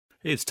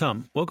Hey, it's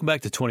Tom. Welcome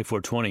back to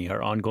 2420,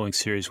 our ongoing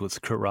series with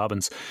Kurt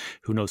Robbins,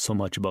 who knows so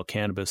much about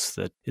cannabis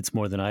that it's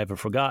more than I ever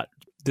forgot.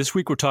 This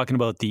week, we're talking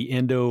about the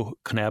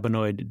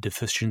endocannabinoid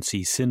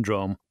deficiency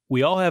syndrome.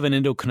 We all have an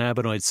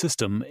endocannabinoid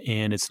system,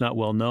 and it's not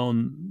well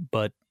known,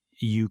 but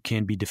you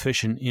can be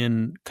deficient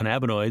in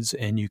cannabinoids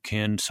and you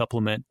can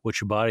supplement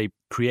what your body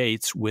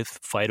creates with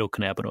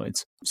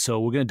phytocannabinoids. So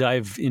we're going to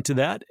dive into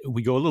that.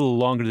 We go a little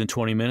longer than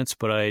 20 minutes,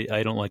 but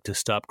I don't like to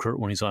stop Kurt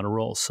when he's on a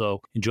roll. So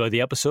enjoy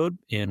the episode,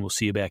 and we'll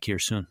see you back here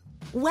soon.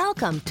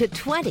 Welcome to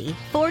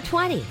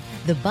 2420,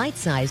 the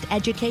bite-sized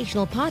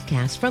educational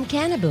podcast from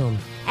Cannaboom.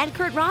 And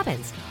Kurt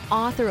Robbins,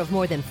 author of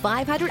more than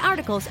 500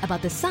 articles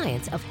about the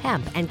science of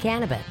hemp and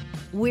cannabis.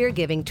 We're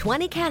giving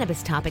 20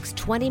 cannabis topics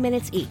 20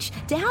 minutes each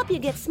to help you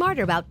get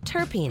smarter about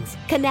terpenes,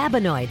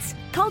 cannabinoids,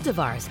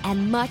 cultivars,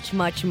 and much,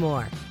 much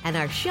more. And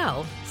our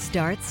show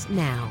starts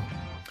now.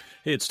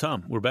 Hey, it's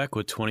Tom. We're back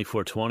with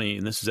 2420,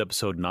 and this is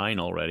episode 9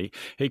 already.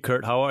 Hey,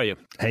 Kurt, how are you?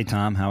 Hey,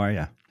 Tom. How are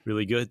you?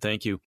 Really good,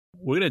 thank you.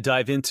 We're going to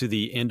dive into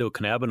the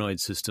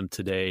endocannabinoid system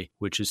today,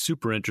 which is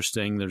super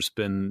interesting. There's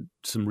been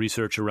some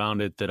research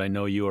around it that I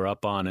know you are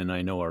up on, and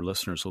I know our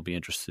listeners will be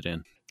interested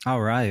in. All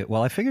right.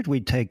 Well, I figured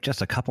we'd take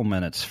just a couple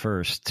minutes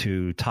first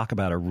to talk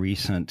about a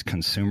recent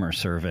consumer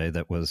survey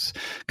that was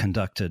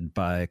conducted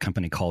by a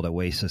company called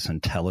Oasis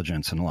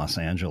Intelligence in Los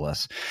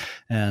Angeles.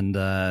 And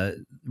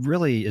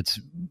really, it's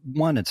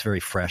very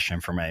fresh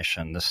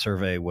information. The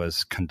survey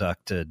was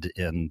conducted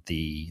in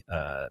the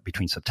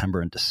between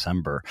September and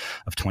December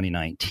of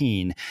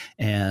 2019.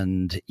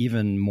 And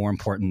even more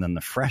important than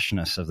the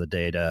freshness of the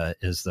data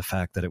is the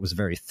fact that it was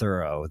very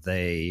thorough.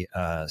 They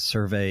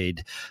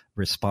surveyed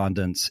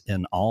respondents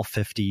in all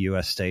 50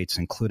 U.S. states,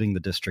 including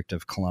the District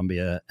of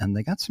Columbia, and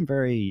they got some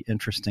very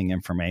interesting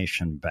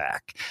information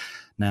back.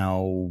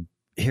 Now,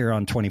 here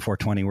on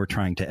 2420, we're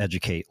trying to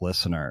educate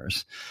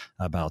listeners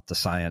about the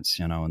science,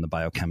 and the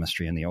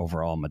biochemistry and the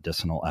overall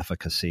medicinal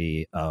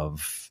efficacy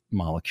of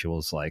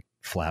molecules like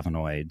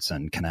flavonoids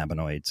and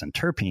cannabinoids and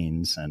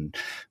terpenes. And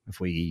if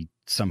we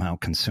somehow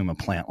consume a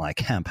plant like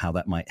hemp, how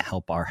that might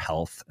help our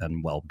health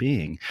and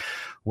well-being.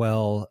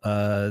 Well,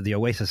 the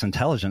Oasis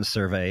Intelligence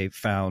Survey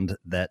found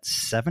that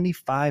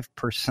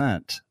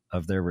 75%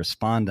 of their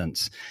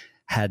respondents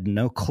had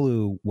no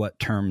clue what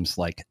terms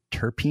like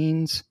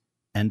terpenes,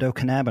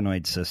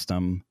 endocannabinoid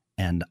system,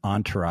 and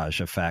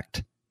entourage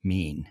effect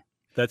mean.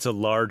 That's a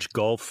large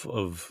gulf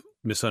of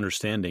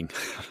misunderstanding.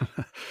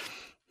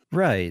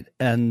 Right.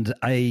 And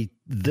I'm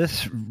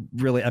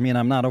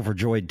not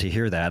overjoyed to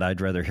hear that.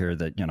 I'd rather hear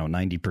that,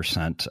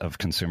 90% of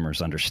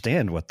consumers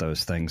understand what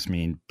those things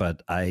mean.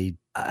 But I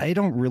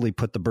don't really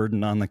put the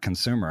burden on the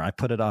consumer. I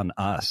put it on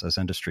us as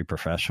industry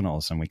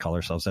professionals, and we call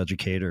ourselves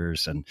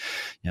educators, and,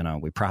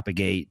 we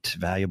propagate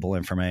valuable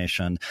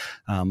information.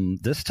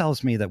 This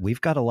tells me that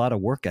we've got a lot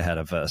of work ahead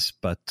of us,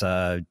 but,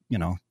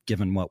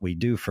 given what we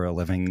do for a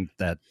living,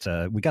 that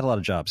we got a lot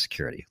of job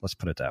security. Let's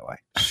put it that way.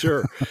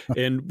 Sure.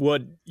 And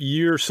what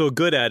you're so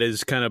good at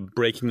is kind of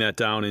breaking that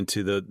down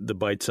into the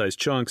bite-sized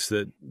chunks,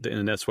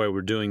 and that's why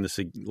we're doing this,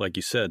 like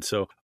you said.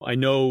 So I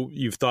know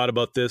you've thought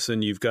about this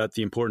and you've got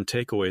the important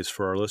takeaways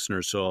for our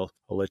listeners, so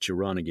I'll let you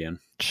run again.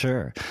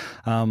 Sure.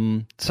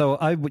 So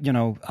I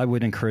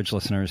would encourage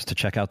listeners to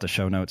check out the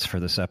show notes for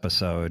this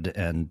episode,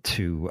 and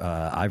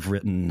I've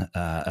written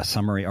a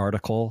summary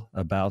article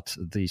about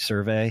the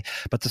survey,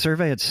 but the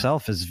survey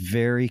itself is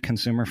very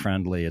consumer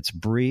friendly. It's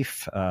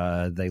brief.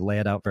 They lay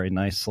it out very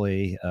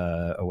nicely.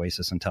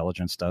 Oasis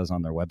Intelligence does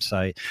on their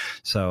website.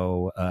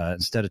 So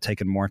instead of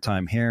taking more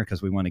time here,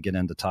 because we want to get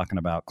into talking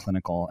about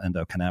clinical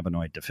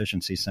endocannabinoid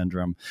deficiency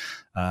syndrome,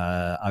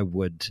 I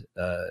would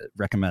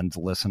recommend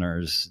the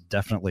listeners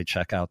definitely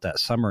check out that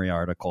summary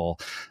article,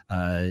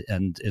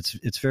 and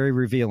it's very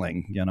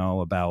revealing,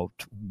 about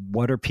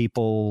what are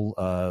people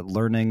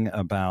learning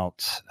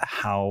about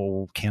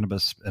how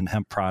cannabis and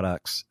hemp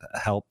products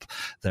help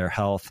their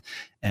health,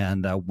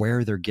 and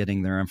where they're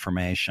getting their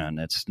information.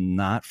 It's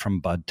not from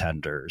bud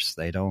tenders.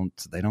 They don't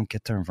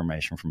get their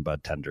information from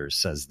bud tenders,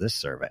 says this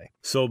survey.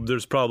 So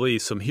there's probably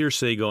some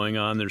hearsay going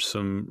on. There's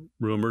some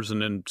rumors,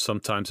 and then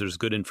sometimes there's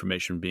good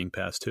information being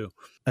passed too.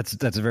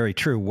 That's very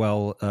true.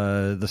 Well,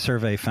 the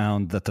survey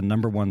found that the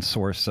number one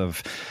source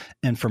of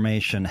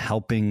information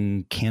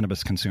helping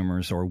cannabis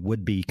consumers or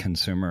would-be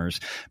consumers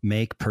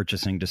make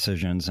purchasing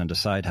decisions and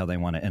decide how they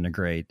want to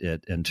integrate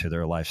it into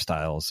their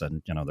lifestyles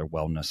and, their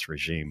wellness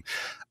regime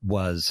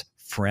was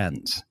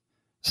friends.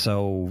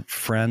 So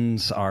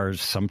friends are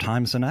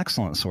sometimes an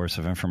excellent source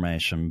of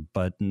information,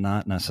 but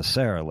not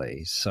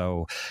necessarily.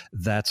 So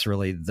that's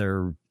really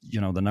the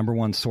number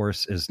one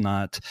source is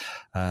not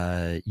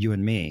you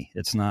and me.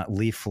 It's not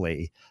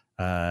Leafly.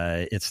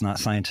 It's not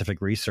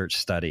scientific research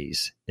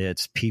studies.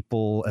 It's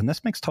people, and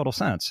this makes total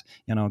sense,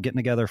 getting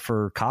together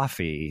for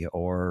coffee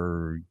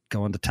or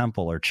going to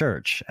temple or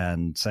church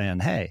and saying,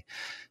 hey,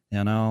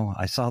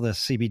 I saw this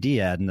CBD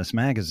ad in this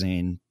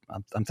magazine.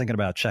 I'm thinking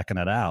about checking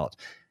it out.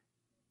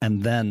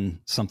 And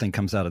then something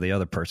comes out of the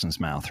other person's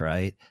mouth,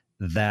 right?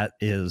 That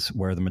is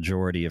where the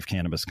majority of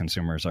cannabis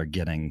consumers are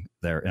getting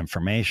their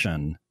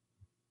information.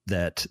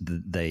 that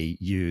they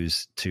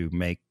use to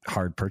make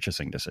hard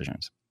purchasing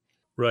decisions.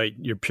 Right.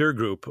 Your peer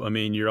group. I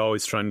mean, you're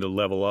always trying to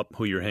level up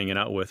who you're hanging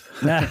out with.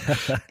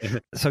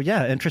 So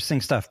yeah,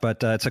 interesting stuff.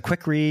 But it's a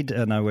quick read,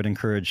 and I would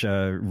encourage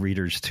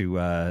readers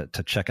to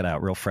check it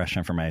out. Real fresh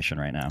information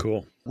right now.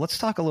 Cool. Let's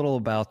talk a little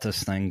about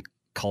this thing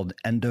called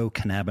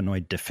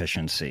endocannabinoid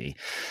deficiency.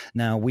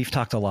 Now, we've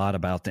talked a lot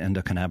about the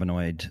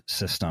endocannabinoid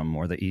system,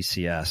 or the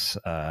ECS,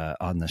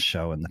 on this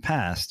show in the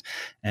past.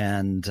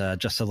 And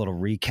just a little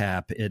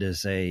recap, it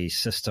is a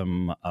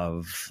system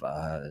of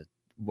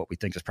what we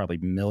think is probably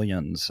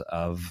millions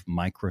of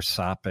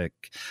microscopic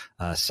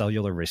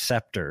cellular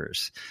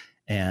receptors.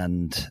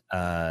 And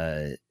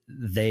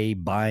they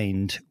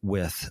bind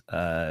with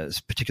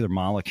particular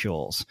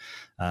molecules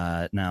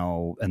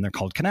now, and they're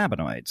called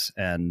cannabinoids.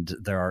 And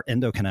there are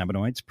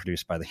endocannabinoids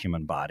produced by the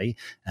human body,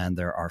 and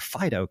there are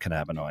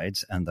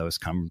phytocannabinoids, and those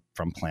come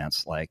from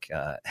plants like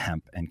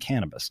hemp and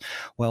cannabis.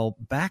 Well,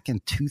 back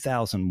in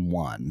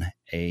 2001,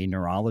 a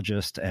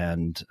neurologist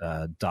and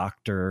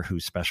doctor who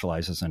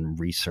specializes in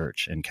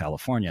research in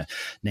California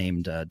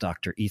named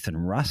Dr. Ethan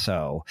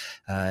Russo,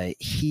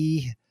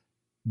 he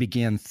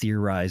began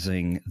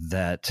theorizing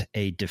that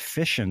a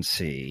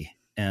deficiency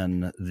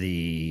in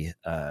the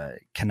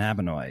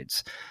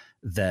cannabinoids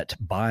that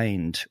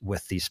bind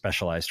with these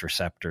specialized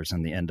receptors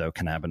in the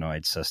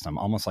endocannabinoid system,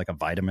 almost like a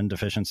vitamin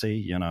deficiency.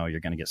 You know, you're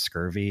going to get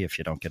scurvy if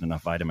you don't get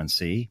enough vitamin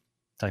C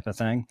type of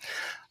thing.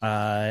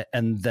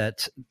 And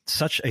that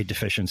such a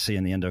deficiency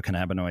in the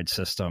endocannabinoid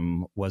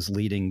system was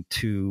leading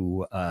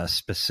to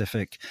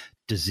specific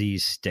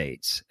disease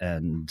states.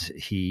 And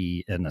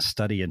he, in a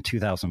study in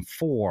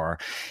 2004,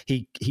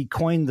 he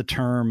coined the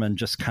term and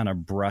just kind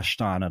of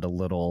brushed on it a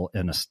little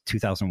in a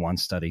 2001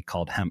 study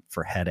called Hemp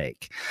for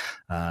Headache,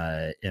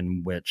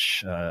 in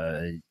which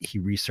he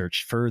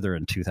researched further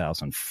in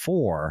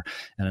 2004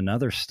 in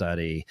another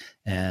study.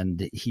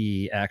 And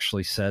he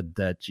actually said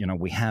that, you know,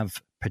 we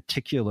have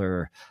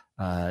particular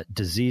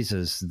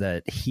diseases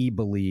that he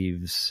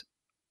believes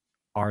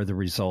are the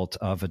result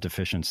of a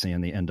deficiency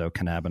in the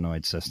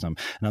endocannabinoid system.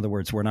 In other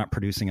words, we're not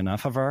producing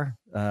enough of our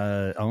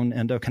own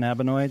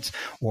endocannabinoids,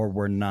 or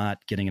we're not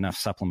getting enough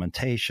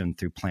supplementation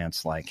through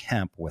plants like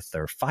hemp with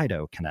their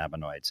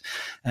phytocannabinoids.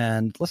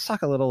 And let's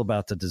talk a little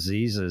about the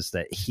diseases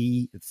that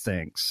he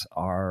thinks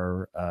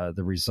are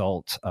the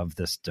result of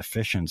this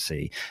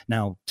deficiency.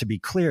 Now, to be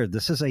clear,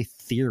 this is a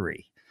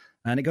theory.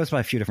 And it goes by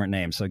a few different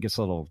names, so it gets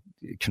a little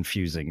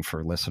confusing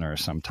for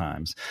listeners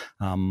sometimes.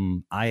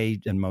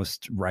 I and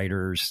most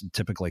writers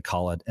typically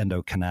call it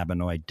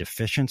endocannabinoid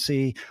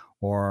deficiency,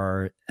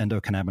 or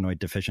endocannabinoid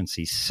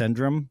deficiency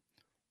syndrome,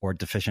 or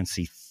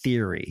deficiency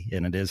theory.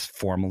 And it is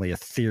formally a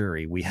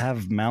theory. We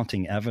have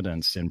mounting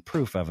evidence and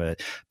proof of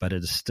it, but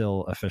it is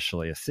still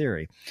officially a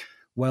theory.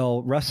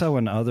 Well, Russo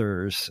and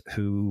others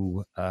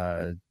who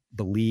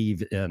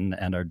believe in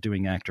and are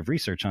doing active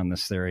research on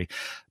this theory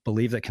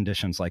believe that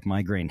conditions like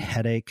migraine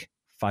headache,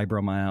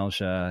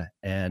 fibromyalgia,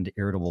 and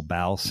irritable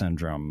bowel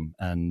syndrome,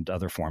 and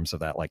other forms of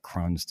that like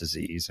Crohn's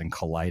disease and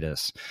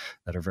colitis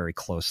that are very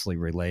closely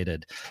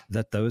related,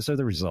 that those are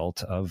the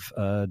result of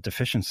a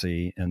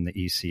deficiency in the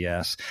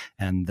ECS,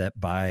 and that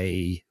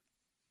by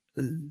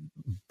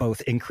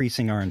both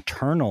increasing our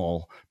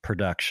internal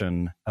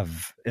production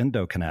of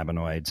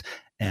endocannabinoids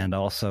and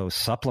also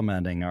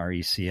supplementing our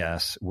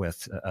ECS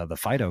with the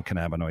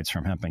phytocannabinoids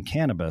from hemp and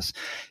cannabis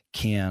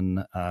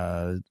can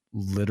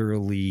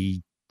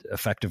literally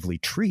effectively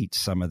treat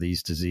some of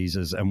these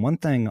diseases. And one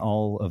thing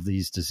all of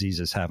these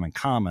diseases have in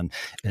common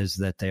is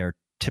that they are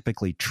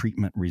typically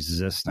treatment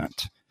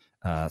resistant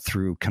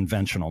through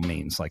conventional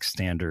means like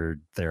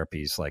standard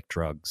therapies like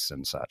drugs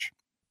and such.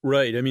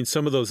 Right. I mean,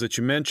 some of those that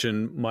you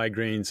mentioned,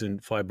 migraines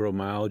and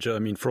fibromyalgia, I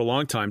mean, for a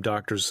long time,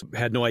 doctors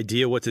had no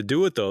idea what to do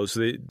with those.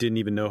 They didn't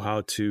even know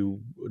how to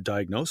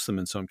diagnose them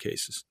in some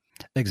cases.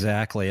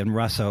 Exactly. And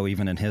Russo,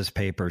 even in his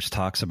papers,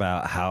 talks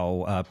about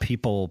how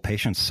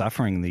patients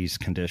suffering these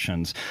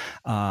conditions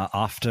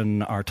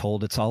often are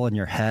told it's all in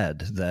your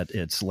head, that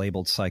it's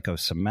labeled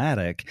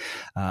psychosomatic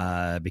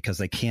because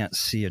they can't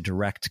see a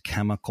direct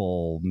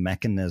chemical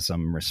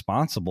mechanism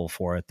responsible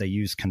for it. They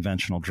use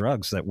conventional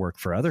drugs that work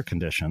for other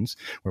conditions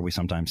where we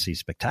sometimes see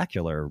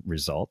spectacular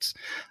results,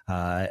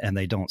 and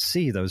they don't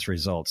see those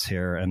results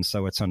here. And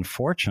so it's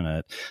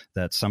unfortunate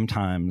that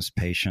sometimes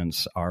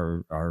patients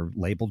are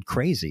labeled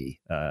crazy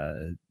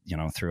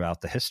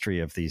throughout the history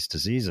of these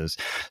diseases.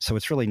 So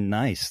it's really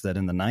nice that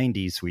in the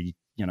 90s,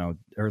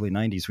 early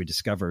 90s, we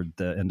discovered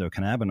the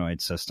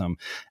endocannabinoid system.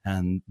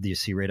 And you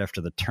see right after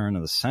the turn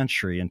of the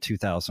century in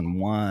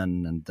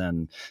 2001, and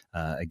then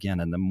again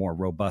in the more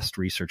robust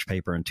research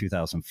paper in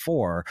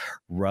 2004,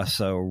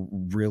 Russo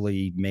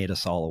really made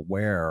us all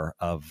aware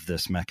of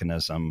this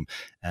mechanism.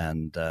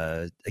 And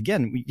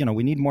again,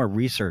 we need more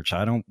research.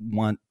 I don't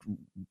want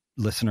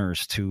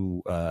listeners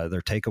to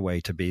their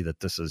takeaway to be that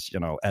this is,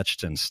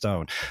 etched in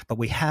stone. But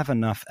we have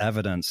enough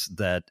evidence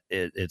that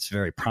it's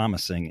very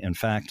promising. In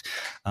fact,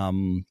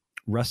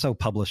 Russo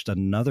published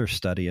another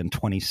study in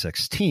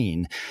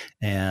 2016,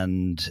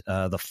 and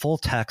the full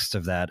text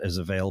of that is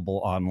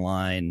available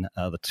online.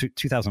 The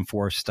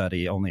 2004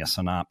 study, only a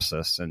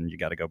synopsis, and you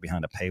got to go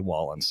behind a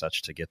paywall and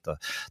such to get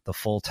the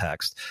full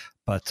text.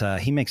 But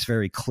he makes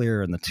very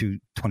clear in the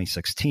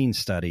 2016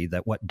 study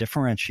that what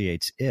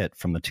differentiates it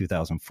from the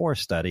 2004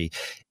 study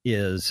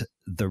is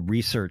the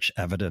research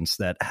evidence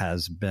that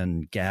has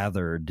been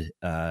gathered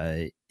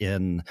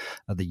in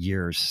the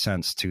years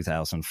since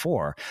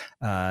 2004.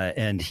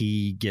 And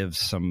he gives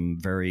some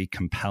very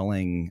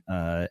compelling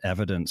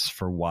evidence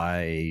for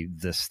why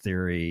this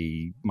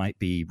theory might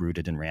be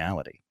rooted in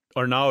reality.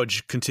 Our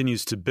knowledge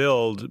continues to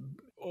build.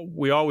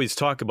 We always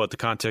talk about the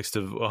context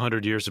of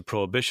 100 years of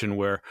prohibition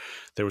where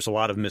there was a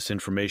lot of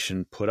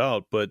misinformation put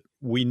out, but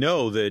we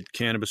know that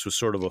cannabis was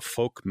sort of a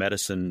folk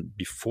medicine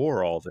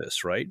before all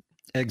this, right?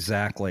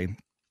 Exactly.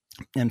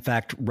 In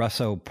fact,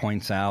 Russo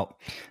points out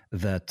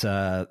that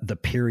the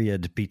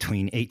period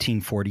between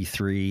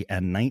 1843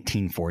 and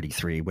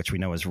 1943, which we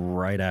know is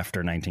right after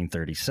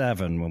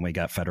 1937 when we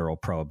got federal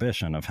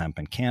prohibition of hemp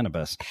and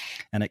cannabis,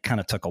 and it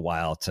kind of took a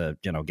while to,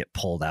 get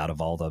pulled out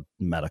of all the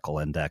medical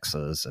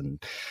indexes,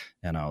 and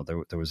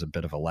there was a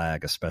bit of a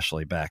lag,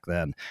 especially back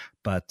then.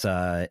 But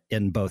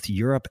in both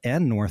Europe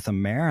and North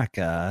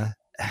America,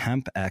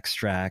 hemp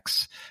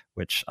extracts,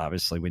 which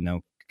obviously we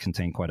know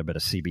contain quite a bit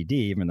of CBD,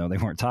 even though they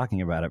weren't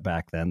talking about it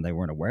back then. They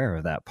weren't aware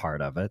of that part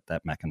of it,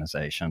 that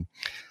mechanization.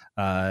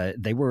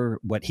 They were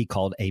what he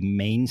called a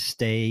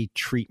mainstay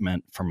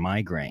treatment for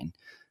migraine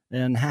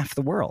in half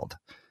the world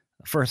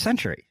for a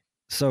century.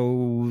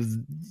 So,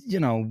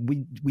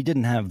 we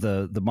didn't have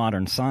the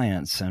modern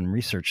science and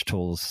research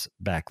tools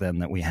back then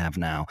that we have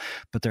now,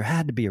 but there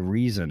had to be a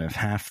reason if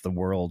half the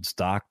world's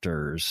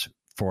doctors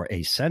for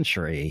a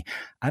century.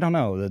 I don't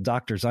know. The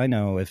doctors I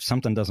know, if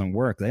something doesn't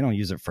work, they don't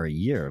use it for a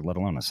year, let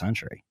alone a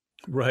century.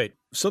 Right.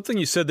 Something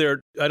you said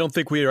there, I don't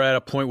think we are at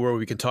a point where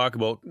we can talk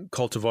about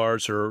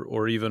cultivars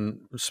or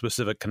even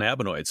specific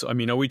cannabinoids. I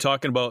mean, are we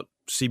talking about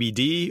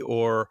CBD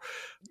or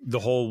the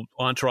whole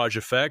entourage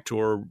effect,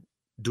 or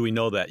do we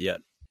know that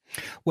yet?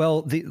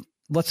 Well,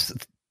 let's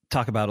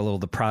talk about a little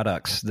the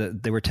products.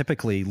 They were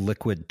typically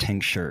liquid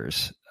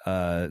tinctures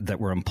that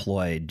were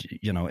employed,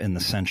 in the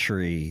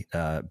century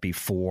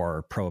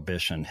before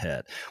prohibition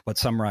hit, what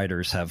some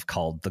writers have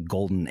called the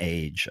golden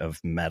age of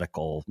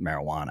medical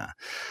marijuana.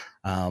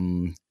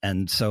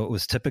 And so it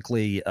was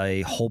typically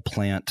a whole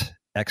plant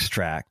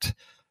extract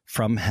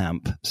from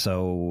hemp.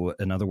 So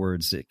in other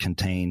words, it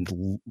contained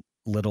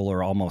little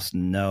or almost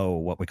no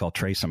what we call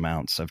trace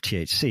amounts of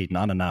THC,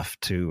 not enough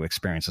to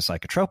experience a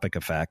psychotropic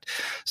effect.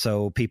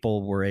 So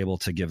people were able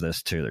to give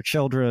this to their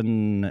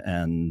children,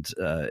 and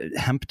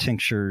hemp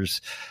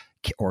tinctures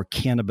or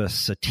cannabis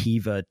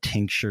sativa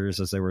tinctures,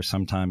 as they were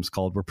sometimes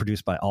called, were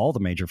produced by all the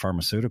major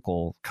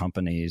pharmaceutical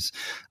companies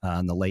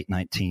in the late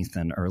 19th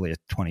and early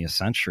 20th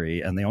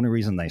century. And the only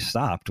reason they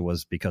stopped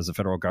was because the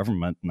federal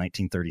government in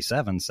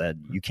 1937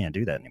 said, you can't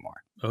do that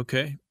anymore.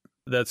 Okay.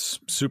 That's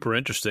super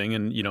interesting.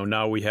 And,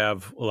 now we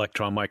have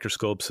electron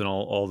microscopes and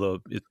all the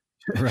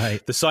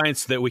right. The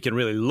science that we can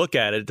really look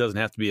at. It doesn't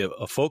have to be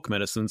a folk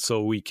medicine,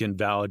 so we can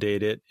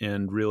validate it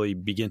and really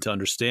begin to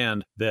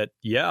understand that,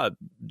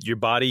 your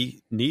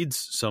body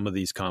needs some of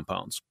these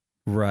compounds.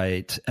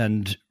 Right.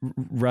 And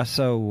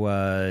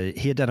Russo,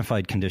 he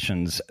identified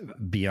conditions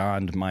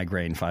beyond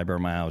migraine,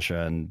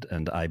 fibromyalgia,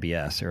 and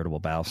IBS, irritable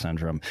bowel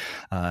syndrome.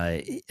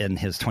 In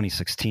his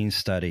 2016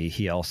 study,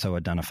 he also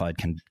identified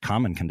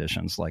common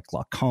conditions like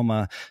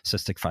glaucoma,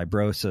 cystic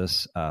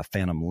fibrosis,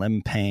 phantom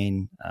limb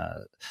pain,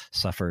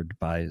 suffered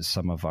by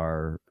some of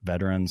our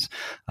veterans,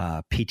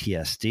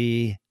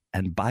 PTSD,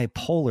 and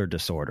bipolar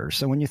disorder.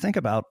 So when you think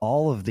about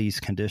all of these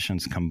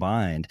conditions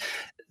combined,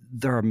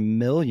 there are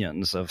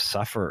millions of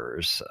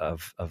sufferers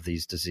of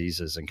these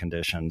diseases and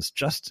conditions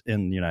just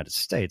in the United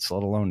States,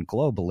 let alone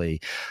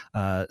globally.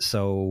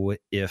 So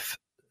if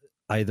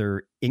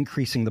either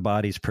increasing the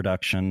body's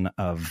production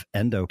of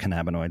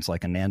endocannabinoids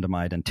like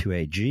anandamide and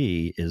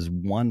 2-AG is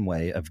one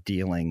way of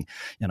dealing,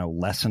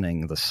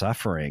 lessening the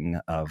suffering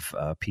of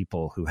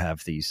people who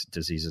have these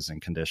diseases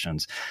and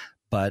conditions.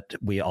 But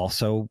we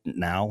also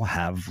now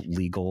have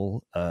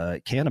legal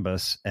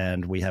cannabis,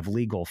 and we have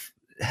legal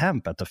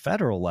hemp at the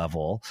federal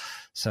level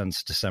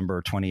since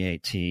December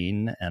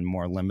 2018, and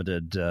more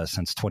limited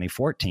since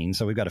 2014.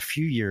 So we've got a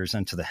few years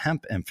into the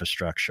hemp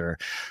infrastructure.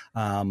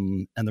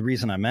 And the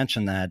reason I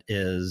mention that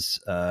is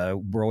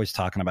we're always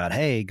talking about,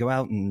 hey, go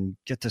out and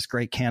get this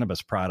great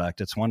cannabis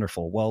product. It's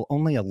wonderful. Well,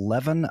 only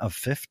 11 of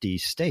 50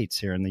 states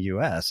here in the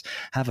U.S.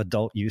 have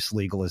adult use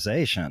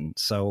legalization.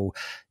 So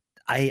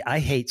I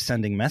hate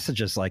sending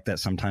messages like that.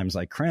 Sometimes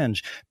I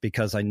cringe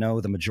because I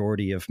know the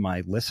majority of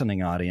my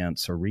listening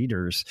audience or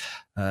readers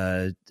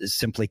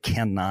simply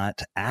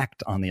cannot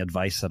act on the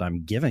advice that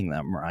I'm giving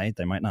them, right?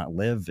 They might not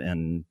live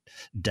in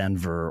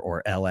Denver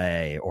or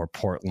LA or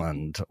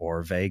Portland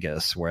or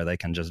Vegas where they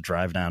can just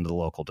drive down to the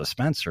local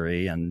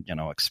dispensary and,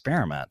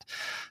 experiment.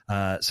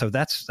 So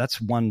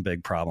that's one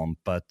big problem.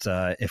 But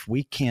if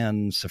we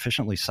can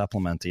sufficiently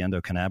supplement the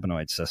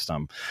endocannabinoid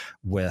system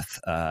with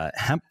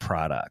hemp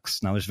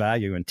products, now there's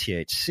value in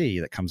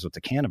THC that comes with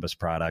the cannabis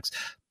products,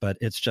 but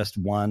it's just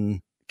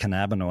one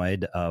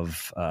cannabinoid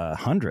of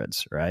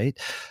hundreds, right?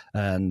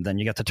 And then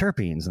you get the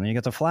terpenes, and then you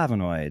get the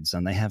flavonoids,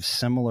 and they have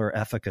similar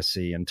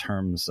efficacy in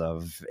terms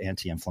of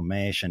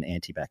anti-inflammation,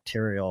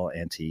 antibacterial,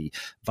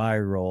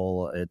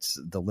 antiviral.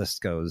 The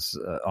list goes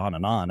on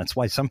and on. It's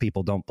why some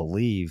people don't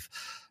believe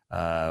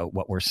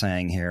what we're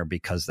saying here,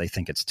 because they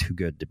think it's too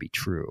good to be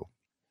true.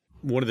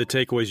 One of the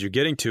takeaways you're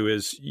getting to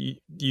is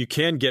you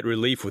can get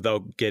relief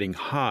without getting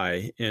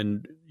high,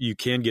 and you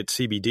can get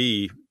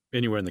CBD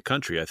anywhere in the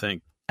country, I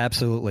think.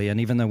 Absolutely.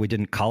 And even though we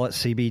didn't call it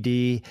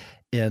CBD,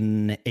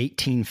 in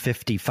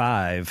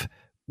 1855,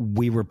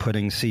 we were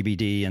putting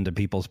CBD into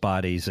people's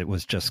bodies. It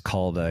was just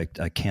called a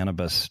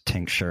cannabis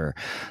tincture.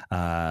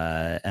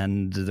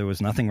 And there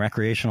was nothing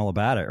recreational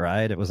about it,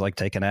 right? It was like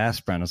taking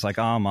aspirin. It's like,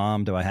 oh,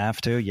 Mom, do I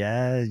have to?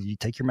 Yeah, you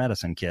take your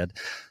medicine, kid.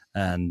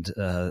 And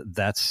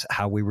that's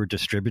how we were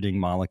distributing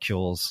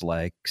molecules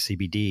like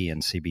CBD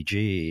and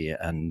CBG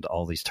and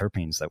all these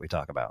terpenes that we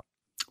talk about.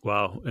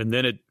 Wow. And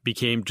then it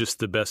became just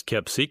the best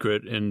kept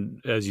secret.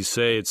 And as you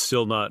say, it's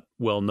still not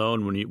well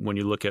known when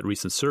you look at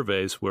recent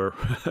surveys where,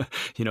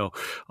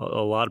 a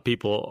lot of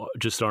people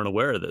just aren't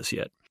aware of this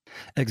yet.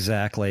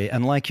 Exactly.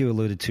 And like you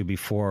alluded to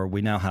before,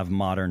 we now have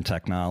modern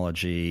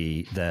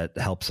technology that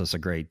helps us a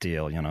great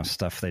deal,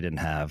 stuff they didn't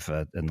have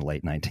in the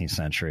late 19th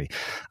century.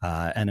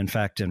 And in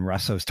fact, in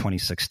Russo's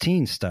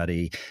 2016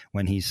 study,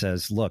 when he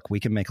says, look, we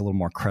can make a little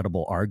more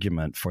credible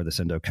argument for this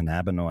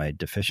endocannabinoid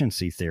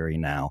deficiency theory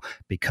now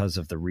because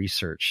of the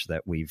research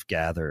that we've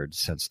gathered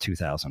since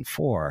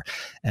 2004.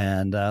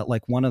 And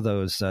like one of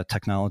those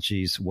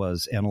technologies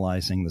was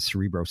analyzing the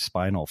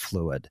cerebrospinal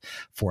fluid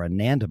for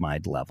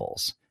anandamide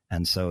levels.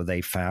 And so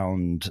they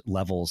found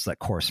levels that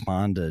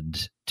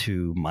corresponded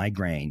to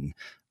migraine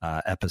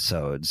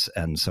episodes.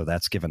 And so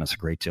that's given us a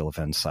great deal of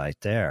insight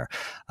there.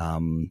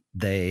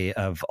 They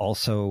have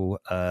also,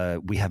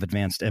 we have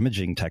advanced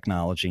imaging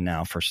technology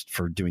now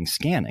for doing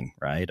scanning,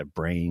 right, of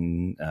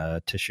brain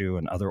tissue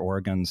and other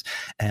organs.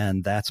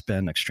 And that's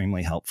been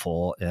extremely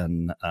helpful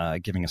in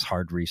giving us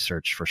hard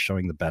research for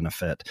showing the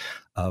benefit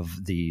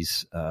of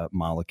these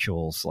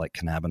molecules like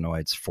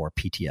cannabinoids for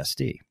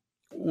PTSD.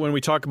 When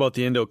we talk about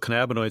the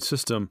endocannabinoid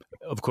system,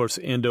 of course,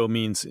 endo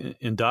means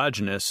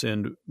endogenous,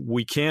 and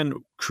we can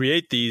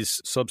create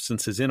these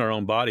substances in our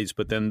own bodies,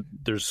 but then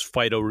there's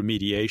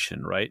phytoremediation,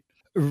 right?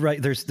 Right.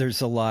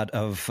 There's a lot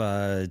of,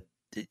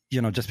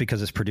 just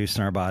because it's produced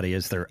in our body,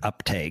 is there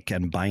uptake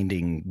and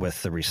binding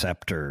with the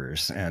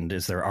receptors? And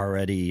is there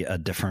already a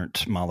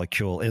different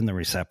molecule in the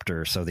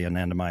receptor so the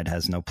anandamide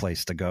has no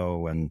place to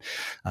go? And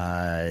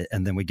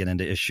then we get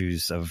into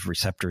issues of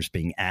receptors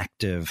being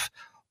active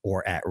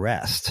or at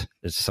rest.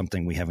 Is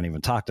something we haven't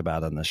even talked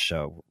about on this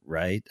show,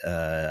 right?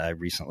 I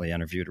recently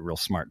interviewed a real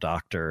smart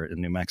doctor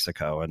in New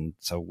Mexico, and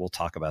so we'll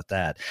talk about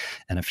that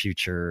in a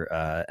future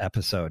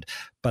episode.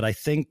 But I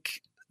think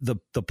the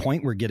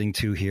point we're getting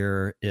to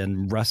here,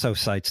 and Russo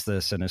cites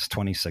this in his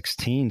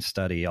 2016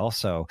 study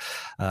also,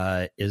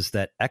 is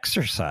that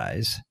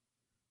exercise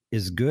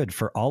is good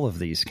for all of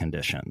these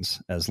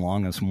conditions as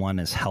long as one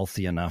is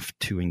healthy enough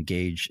to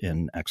engage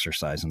in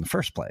exercise in the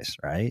first place,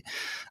 right?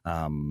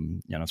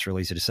 It's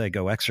really easy to say,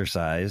 go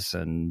exercise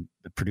and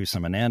produce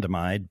some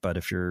anandamide, but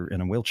if you're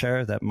in a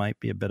wheelchair, that might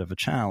be a bit of a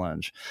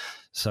challenge.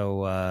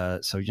 So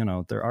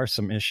there are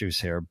some issues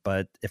here,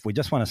 but if we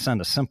just want to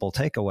send a simple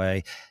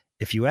takeaway,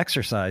 if you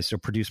exercise, you'll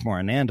produce more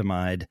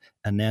anandamide.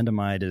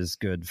 Anandamide is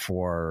good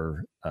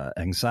for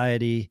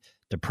anxiety,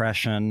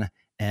 depression,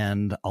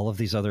 and all of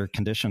these other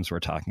conditions we're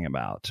talking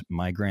about: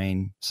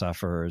 migraine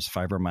sufferers,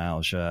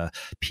 fibromyalgia,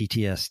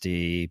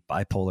 PTSD,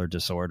 bipolar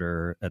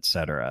disorder,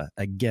 etc.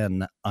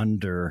 Again,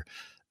 under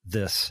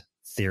this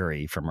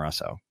theory from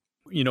Russo.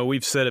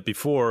 We've said it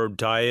before,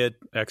 diet,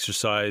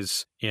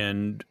 exercise,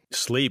 and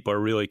sleep are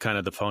really kind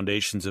of the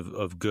foundations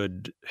of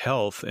good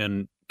health.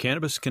 And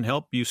cannabis can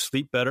help you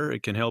sleep better.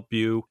 It can help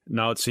you,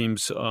 now it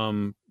seems,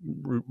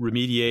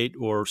 remediate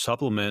or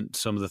supplement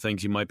some of the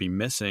things you might be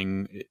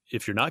missing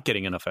if you're not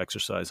getting enough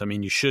exercise. I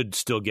mean, you should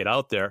still get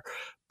out there,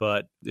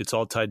 but it's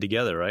all tied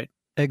together, right?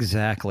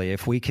 Exactly.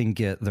 If we can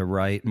get the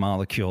right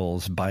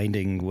molecules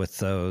binding with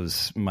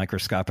those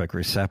microscopic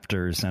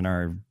receptors in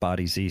our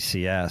body's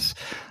ECS,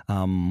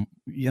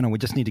 we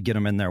just need to get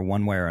them in there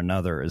one way or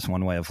another is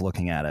one way of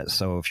looking at it.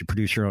 So if you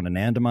produce your own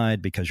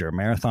anandamide because you're a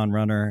marathon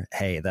runner,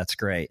 hey, that's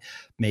great.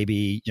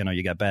 Maybe,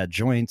 you got bad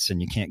joints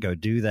and you can't go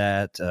do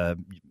that.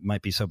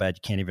 Might be so bad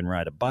you can't even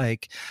ride a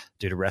bike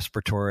due to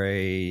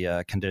respiratory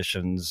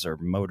conditions or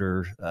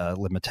motor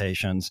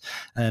limitations.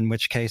 In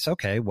which case,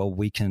 okay, well,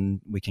 we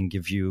can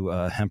give you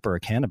a hemp or a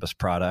cannabis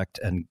product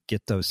and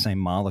get those same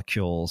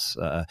molecules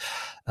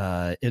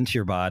into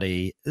your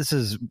body. This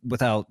is,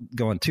 without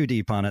going too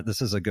deep on it,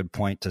 this is a good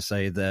point to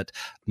say that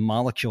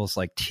molecules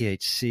like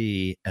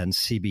THC and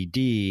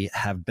CBD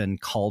have been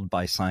called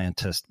by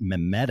scientists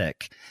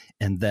mimetic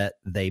in that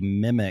they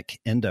mimic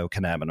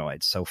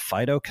endocannabinoids. So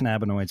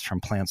phytocannabinoids from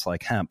plants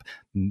like hemp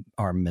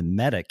are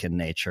mimetic in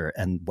nature.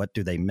 And what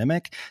do they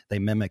mimic? They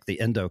mimic the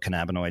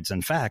endocannabinoids.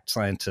 In fact,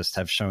 scientists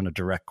have shown a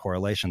direct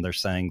correlation. They're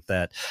saying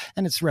that,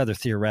 and it's rather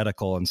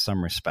theoretical in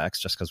some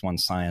respects, just because one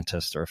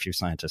scientist or a few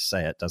scientists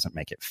say it doesn't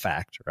make it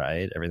fact,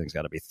 right? Everything's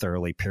got to be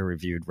thoroughly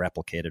peer-reviewed,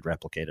 replicated.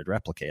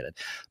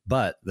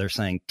 But they're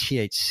saying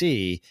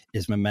THC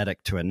is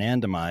mimetic to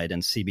anandamide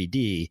and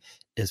CBD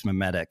is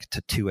mimetic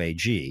to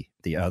 2-AG,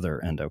 the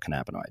other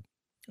endocannabinoid.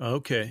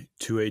 Okay,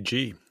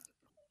 2-AG.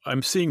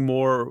 I'm seeing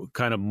more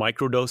kind of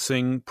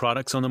microdosing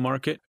products on the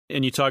market.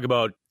 And you talk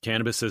about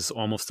cannabis as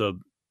almost a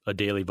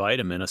daily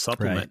vitamin, a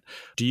supplement. Right.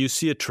 Do you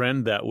see a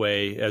trend that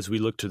way as we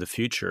look to the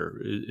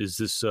future? Is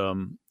this,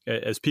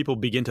 as people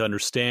begin to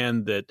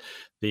understand that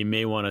they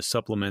may want to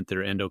supplement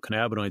their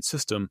endocannabinoid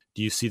system,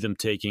 do you see them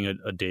taking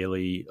a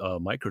daily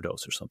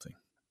microdose or something?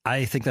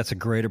 I think that's a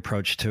great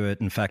approach to it.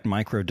 In fact,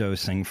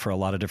 microdosing, for a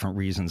lot of different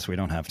reasons we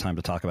don't have time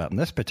to talk about in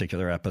this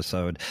particular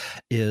episode,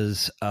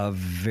 is a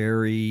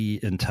very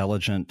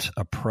intelligent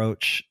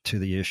approach to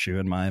the issue,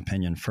 in my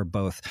opinion, for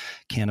both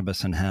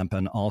cannabis and hemp,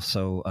 and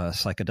also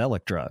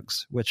psychedelic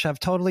drugs, which have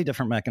totally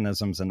different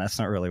mechanisms, and that's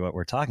not really what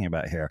we're talking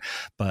about here.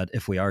 But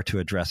if we are to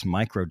address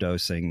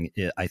microdosing,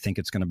 I think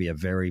it's going to be a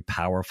very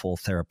powerful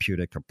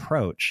therapeutic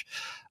approach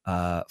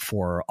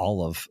for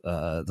all of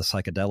the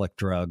psychedelic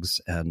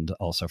drugs and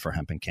also for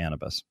hemp and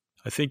cannabis.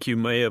 I think you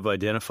may have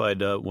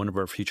identified one of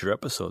our future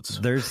episodes.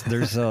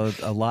 There's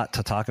a lot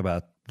to talk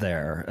about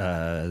there.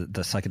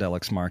 The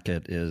psychedelics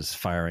market is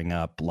firing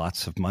up.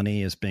 Lots of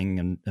money is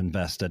being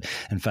invested.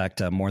 In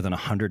fact, more than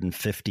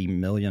 $150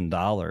 million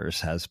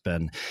has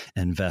been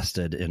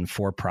invested in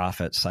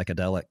for-profit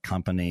psychedelic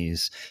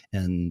companies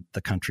in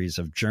the countries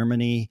of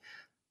Germany,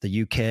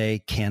 the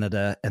UK,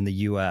 Canada, and the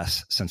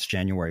US since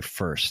January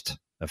 1st.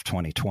 Of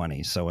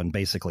 2020. So in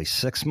basically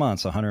 6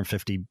 months,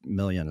 150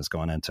 million has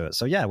gone into it.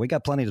 So yeah, we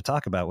got plenty to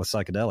talk about with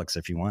psychedelics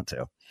if you want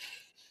to.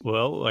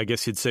 Well, I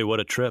guess you'd say what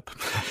a trip.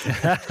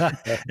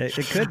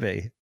 It could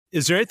be.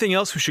 Is there anything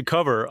else we should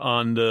cover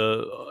on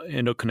the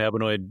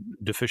endocannabinoid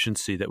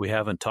deficiency that we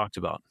haven't talked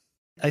about?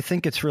 I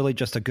think it's really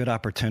just a good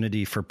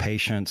opportunity for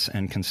patients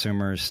and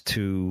consumers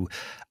to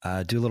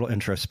do a little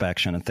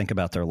introspection and think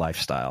about their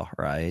lifestyle,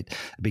 right?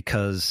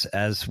 Because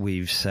as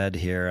we've said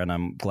here, and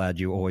I'm glad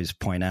you always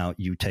point out,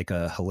 you take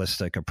a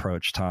holistic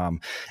approach, Tom,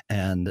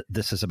 and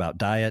this is about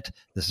diet,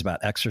 this is about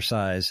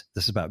exercise,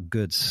 this is about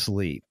good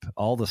sleep.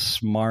 All the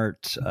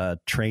smart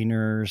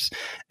trainers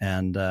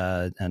and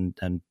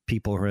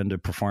people who are into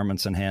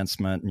performance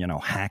enhancement,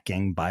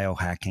 hacking,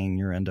 biohacking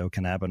your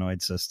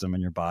endocannabinoid system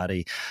in your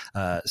body,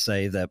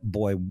 say that,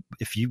 boy,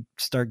 if you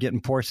start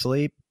getting poor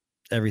sleep,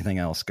 everything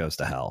else goes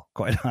to hell,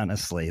 quite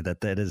honestly,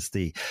 that is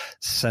the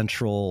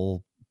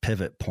central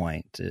pivot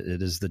point.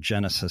 It is the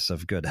genesis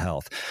of good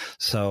health.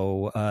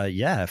 So,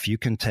 if you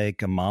can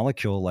take a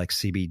molecule like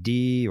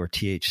CBD or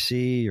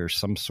THC or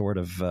some sort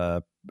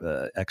of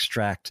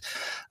extract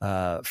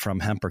from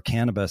hemp or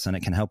cannabis, and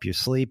it can help you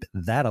sleep,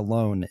 that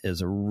alone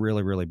is a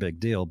really, really big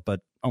deal, but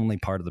only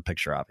part of the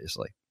picture,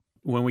 obviously.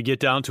 When we get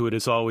down to it,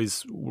 it's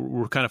always,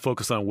 we're kind of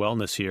focused on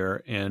wellness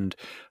here, and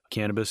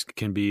cannabis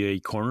can be a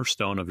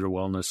cornerstone of your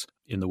wellness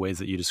in the ways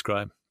that you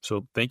describe.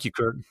 So thank you,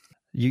 Kurt.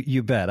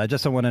 You bet. I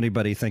just don't want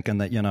anybody thinking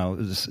that,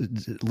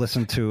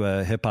 listen to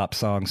a hip hop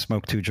song,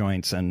 smoke 2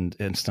 joints, and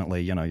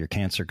instantly, your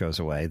cancer goes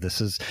away.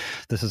 This is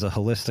a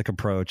holistic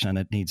approach, and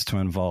it needs to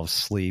involve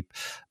sleep,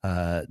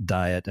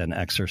 diet, and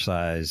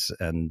exercise,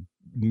 and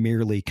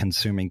merely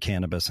consuming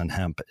cannabis and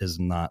hemp is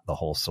not the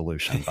whole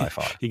solution by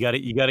far. You got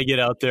to get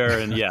out there,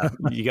 and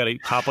you got to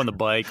hop on the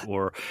bike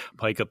or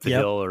hike up the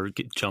hill or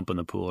jump in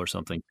the pool or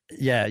something.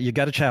 Yeah, you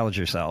got to challenge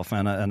yourself.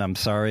 And I'm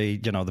sorry,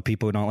 the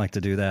people who don't like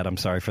to do that, I'm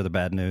sorry for the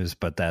bad news,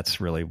 but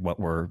that's really what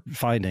we're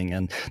finding.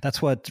 And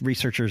that's what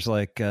researchers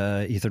like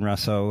Ethan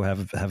Russo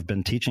have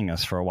been teaching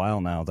us for a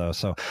while now, though.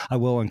 So I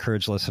will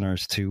encourage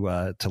listeners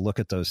to look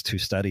at those 2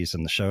 studies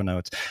in the show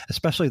notes,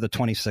 especially the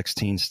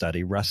 2016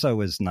 study. Russo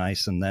is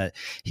nice in that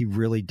he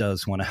really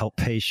does want to help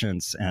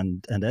patients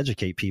and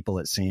educate people,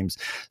 it seems.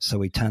 So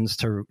he tends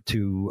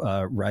to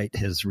write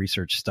his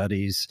research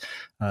studies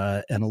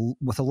and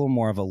with a little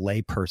more of a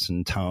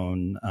layperson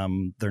tone.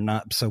 They're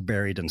not so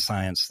buried in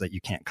science that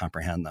you can't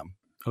comprehend them.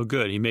 Oh,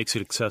 good. He makes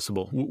it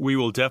accessible. We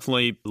will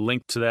definitely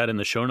link to that in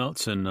the show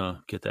notes and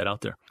get that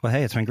out there. Well,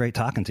 hey, it's been great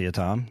talking to you,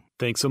 Tom.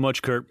 Thanks so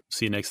much, Kurt.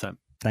 See you next time.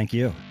 Thank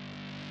you.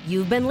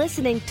 You've been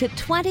listening to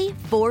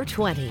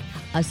 2420,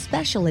 a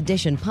special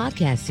edition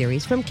podcast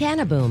series from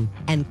Cannaboom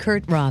and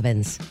Kurt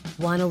Robbins.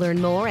 Want to learn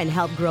more and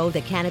help grow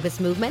the cannabis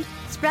movement?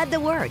 Spread the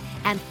word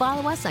and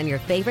follow us on your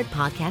favorite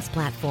podcast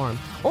platform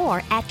or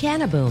at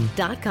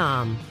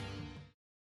cannaboom.com.